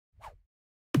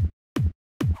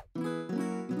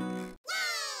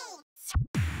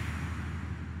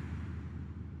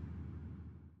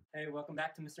Hey, welcome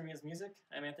back to Mr. Mia's Music.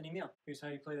 I'm Anthony Meal. Here's how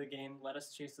you play the game Let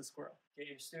Us Chase the Squirrel. Get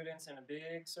your students in a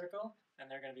big circle, and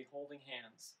they're going to be holding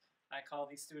hands. I call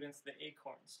these students the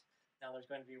acorns. Now there's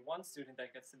going to be one student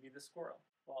that gets to be the squirrel.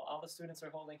 While all the students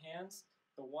are holding hands,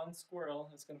 the one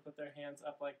squirrel is going to put their hands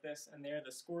up like this, and they're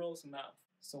the squirrel's mouth.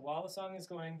 So while the song is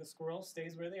going, the squirrel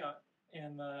stays where they are,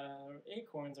 and the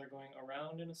acorns are going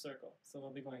around in a circle. So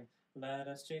they'll be going, let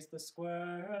us chase the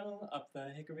squirrel, up the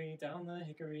hickory, down the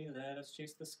hickory, let us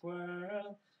chase the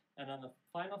squirrel. And on the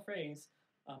final phrase,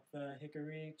 up the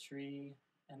hickory tree.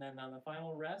 And then on the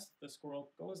final rest, the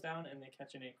squirrel goes down and they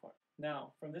catch an acorn.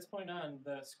 Now, from this point on,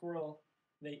 the squirrel,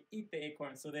 they eat the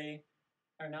acorn. So they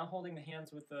are now holding the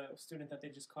hands with the student that they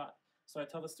just caught. So I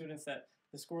tell the students that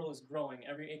the squirrel is growing.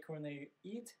 Every acorn they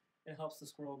eat, it helps the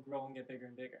squirrel grow and get bigger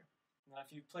and bigger. Now,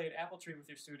 if you played apple tree with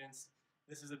your students,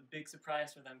 this is a big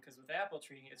surprise for them because with apple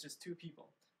tree, it's just two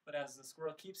people. But as the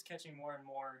squirrel keeps catching more and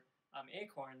more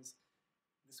acorns,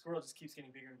 the squirrel just keeps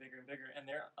getting bigger and bigger and bigger, and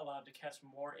they're allowed to catch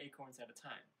more acorns at a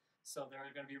time. So there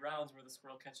are going to be rounds where the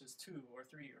squirrel catches 2 or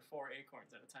 3 or 4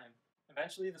 acorns at a time.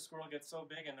 Eventually, the squirrel gets so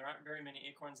big and there aren't very many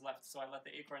acorns left, so I let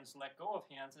the acorns let go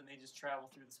of hands and they just travel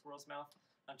through the squirrel's mouth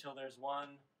until there's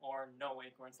 1 or no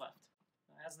acorns left.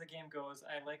 As the game goes,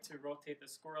 I like to rotate the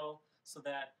squirrel so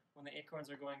that when the acorns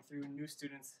are going through, new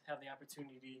students have the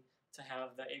opportunity to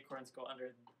have the acorns go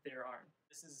under their arm.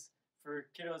 This is for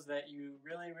kiddos that you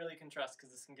really can trust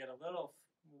because this can get a little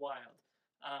wild.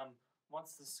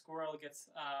 Once the squirrel gets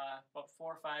about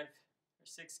 4, 5, or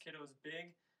 6 kiddos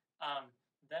big,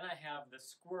 then I have the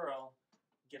squirrel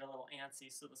get a little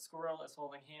antsy. So the squirrel is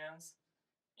holding hands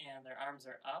and their arms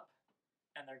are up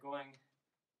and they're going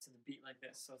to the beat like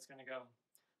this. So it's going to go,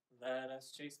 let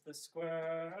us chase the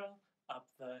squirrel, up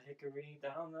the hickory,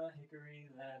 down the hickory,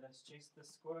 let us chase the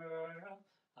squirrel,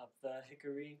 up the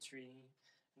hickory tree.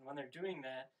 And when they're doing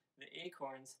that, the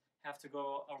acorns have to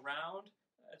go around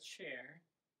a chair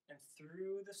and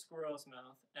through the squirrel's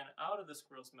mouth and out of the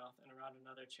squirrel's mouth and around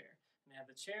another chair. And they have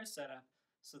the chair set up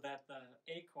so that the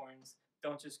acorns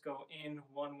don't just go in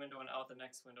one window and out the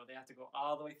next window. They have to go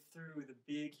all the way through the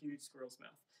big, huge squirrel's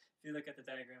mouth. If you look at the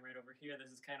diagram right over here,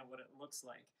 this is kind of what it looks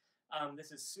like.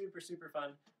 This is super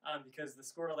fun because the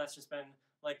squirrel that's just been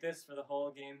like this for the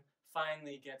whole game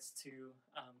finally gets to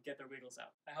get their wiggles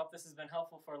out. I hope this has been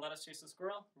helpful for Let Us Chase the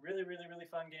Squirrel. Really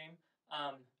fun game.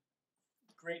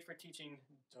 Great for teaching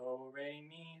do, re,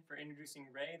 mi, for introducing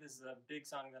re. This is a big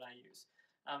song that I use.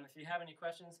 If you have any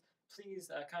questions, please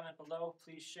comment below,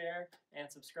 please share, and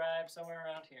subscribe somewhere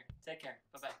around here. Take care.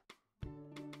 Bye-bye.